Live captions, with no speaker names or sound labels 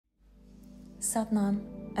Satnam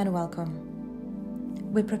and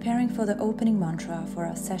welcome. We're preparing for the opening mantra for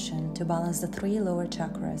our session to balance the 3 lower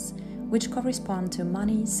chakras, which correspond to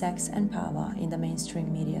money, sex, and power in the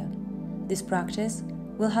mainstream media. This practice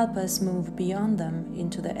will help us move beyond them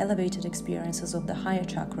into the elevated experiences of the higher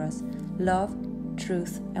chakras, love,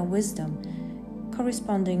 truth, and wisdom,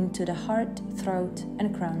 corresponding to the heart, throat,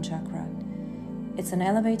 and crown chakra. It's an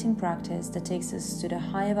elevating practice that takes us to the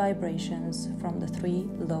higher vibrations from the 3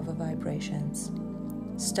 lower vibrations.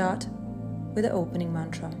 Start with the opening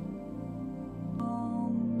mantra.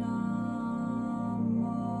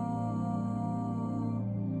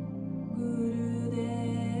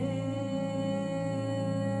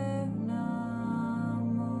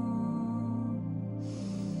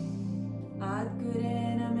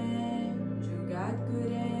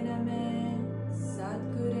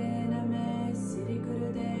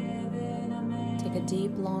 Take a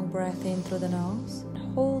deep, long breath in through the nose.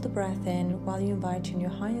 Hold the breath in while you invite in your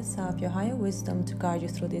higher self, your higher wisdom to guide you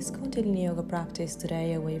through this Kundalini Yoga practice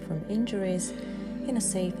today, away from injuries, in a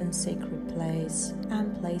safe and sacred place,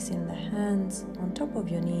 and placing the hands on top of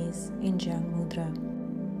your knees in Jang Mudra.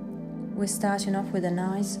 We're starting off with a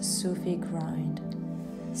nice Sufi grind,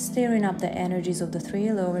 stirring up the energies of the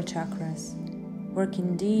 3 lower chakras,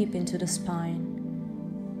 working deep into the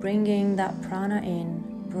spine, bringing that prana in,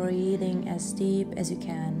 breathing as deep as you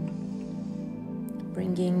can,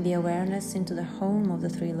 bringing the awareness into the home of the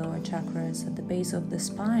 3 lower chakras at the base of the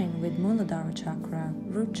spine with Muladhara chakra,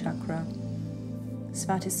 root chakra,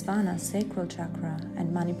 Svatisthana, sacral chakra,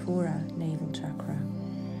 and Manipura, navel chakra.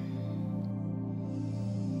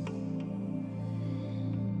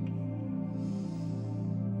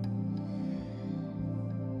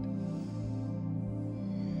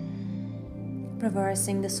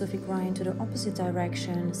 Reversing the Sufi grind to the opposite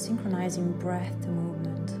direction, synchronizing breath to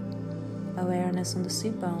movement. Awareness on the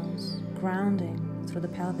sit bones, grounding through the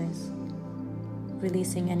pelvis,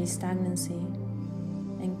 releasing any stagnancy,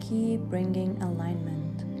 and keep bringing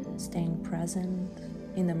alignment, staying present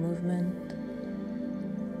in the movement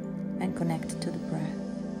and connected to the breath.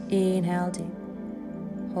 Inhale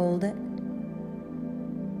deep, hold it,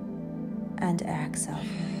 and exhale.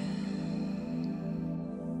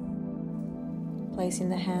 Placing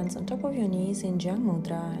the hands on top of your knees in Jang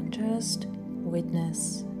Mudra and just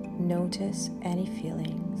witness. Notice any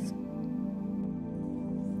feelings.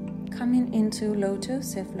 Coming into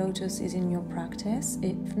lotus, if lotus is in your practice.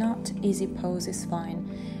 If not, easy pose is fine.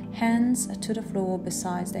 Hands to the floor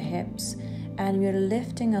besides the hips, and we're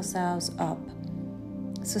lifting ourselves up,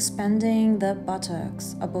 suspending the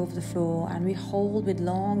buttocks above the floor, and we hold with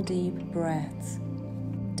long, deep breaths,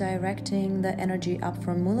 directing the energy up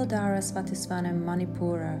from Muladhara, Svatisthana, and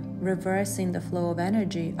Manipura, reversing the flow of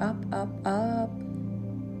energy up, up, up.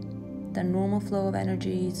 The normal flow of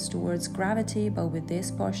energy is towards gravity, but with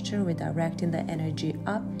this posture, we're directing the energy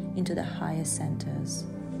up into the higher centers.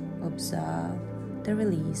 Observe the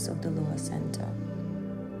release of the lower center.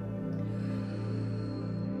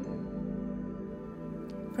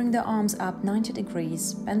 Bring the arms up 90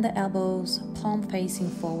 degrees, bend the elbows, palm facing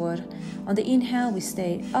forward. On the inhale, we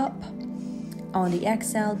stay up. On the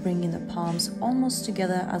exhale, bringing the palms almost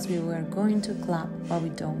together as we were going to clap, but we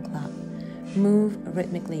don't clap. Move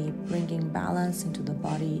rhythmically, bringing balance into the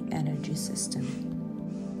body energy system.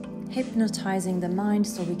 Hypnotizing the mind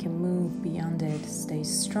so we can move beyond it. Stay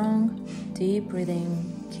strong, deep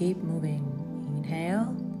breathing, keep moving.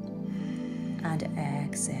 Inhale and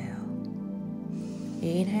exhale.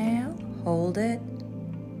 Inhale, hold it,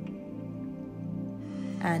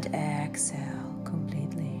 and exhale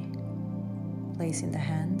completely. Placing the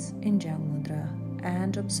hands in Jang Mudra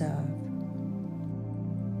and observe.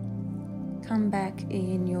 Come back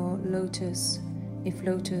in your lotus, if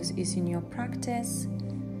lotus is in your practice,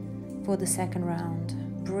 for the second round.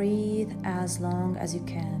 Breathe as long as you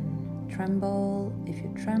can. Tremble if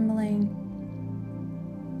you're trembling.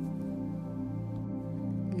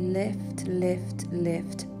 Lift, lift,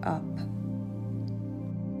 lift up.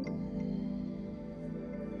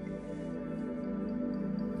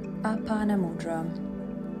 Apana Mudra.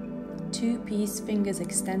 2 peace fingers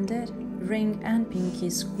extended, ring and pinky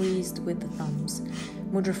squeezed with the thumbs.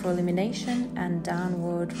 Mudra for elimination and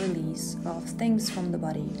downward release of things from the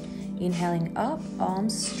body. Inhaling up,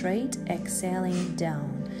 arms straight, exhaling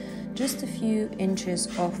down. Just a few inches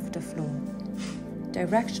off the floor.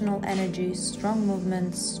 Directional energy, strong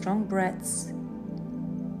movements, strong breaths.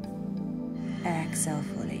 Exhale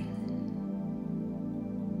fully.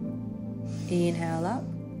 Inhale up,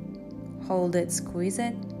 hold it, squeeze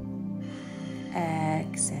it.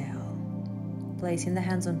 Exhale. Placing the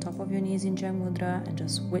hands on top of your knees in Jang Mudra and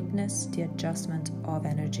just witness the adjustment of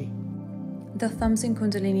energy. The thumbs in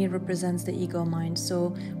Kundalini represents the ego mind,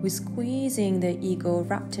 so we're squeezing the ego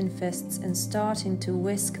wrapped in fists and starting to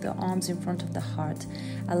whisk the arms in front of the heart,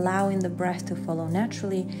 allowing the breath to follow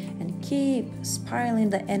naturally, and keep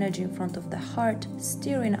spiraling the energy in front of the heart,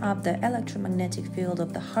 steering up the electromagnetic field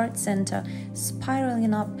of the heart center,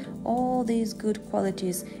 spiraling up all these good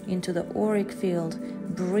qualities into the auric field.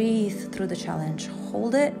 Breathe through the challenge.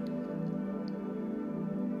 Hold it.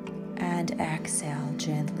 And exhale,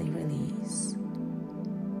 gently release.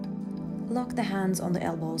 Lock the hands on the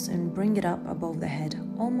elbows and bring it up above the head,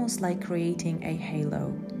 almost like creating a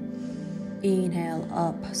halo. Inhale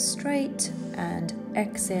up straight and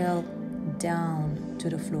exhale down to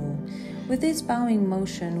the floor. With this bowing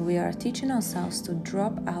motion, we are teaching ourselves to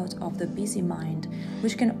drop out of the busy mind,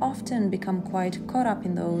 which can often become quite caught up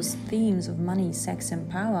in those themes of money, sex, and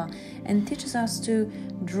power, and teaches us to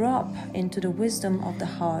drop into the wisdom of the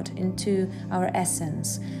heart, into our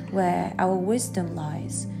essence, where our wisdom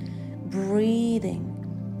lies. Breathing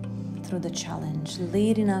through the challenge,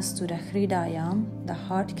 leading us to the Hridaya, the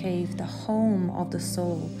heart cave, the home of the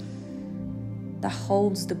soul that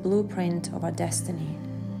holds the blueprint of our destiny.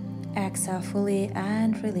 Exhale fully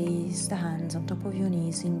and release the hands on top of your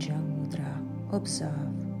knees in Jung Mudra. Observe.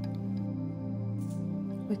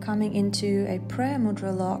 We're coming into a prayer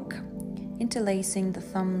mudra lock, interlacing the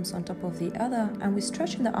thumbs on top of the other, and we're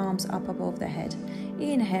stretching the arms up above the head.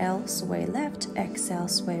 Inhale, sway left, exhale,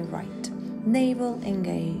 sway right. Navel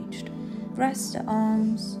engaged. Rest the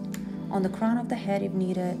arms on the crown of the head if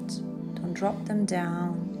needed. Don't drop them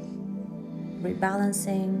down.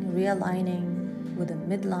 Rebalancing, realigning with the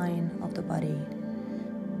midline of the body.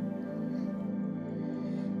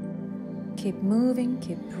 Keep moving,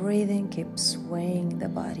 keep breathing, keep swaying the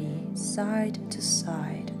body side to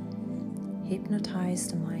side. Hypnotize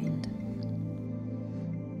the mind.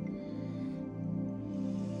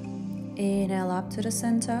 Inhale up to the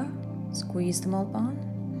center, squeeze the mouth bone,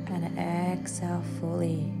 and exhale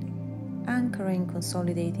fully, anchoring,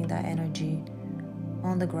 consolidating that energy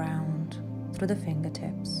on the ground through the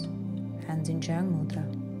fingertips, hands in Jung Mudra.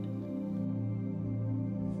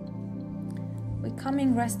 We're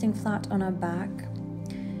coming resting flat on our back,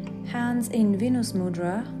 hands in Venus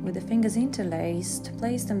Mudra with the fingers interlaced,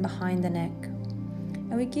 place them behind the neck.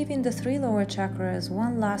 And we're giving the 3 lower chakras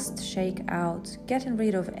one last shake out, getting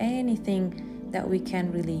rid of anything that we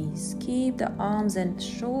can release. Keep the arms and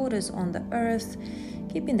shoulders on the earth,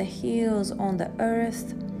 keeping the heels on the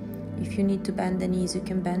earth. If you need to bend the knees, you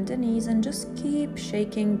can bend the knees and just keep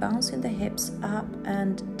shaking, bouncing the hips up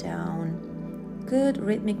and down. Good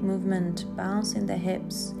rhythmic movement, bouncing the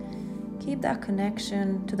hips. Keep that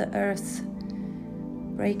connection to the earth.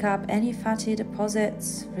 Break up any fatty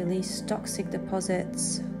deposits, release toxic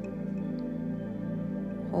deposits.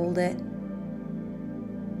 Hold it.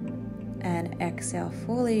 And exhale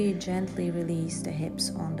fully, gently release the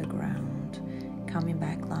hips on the ground. Coming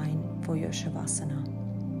back line for your Shavasana.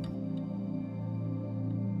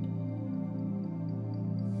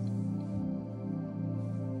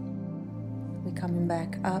 We're coming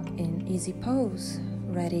back up in easy pose,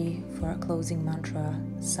 ready for our closing mantra,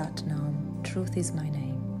 Sat Nam, truth is my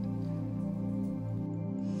name.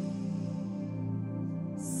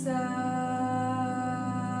 Sat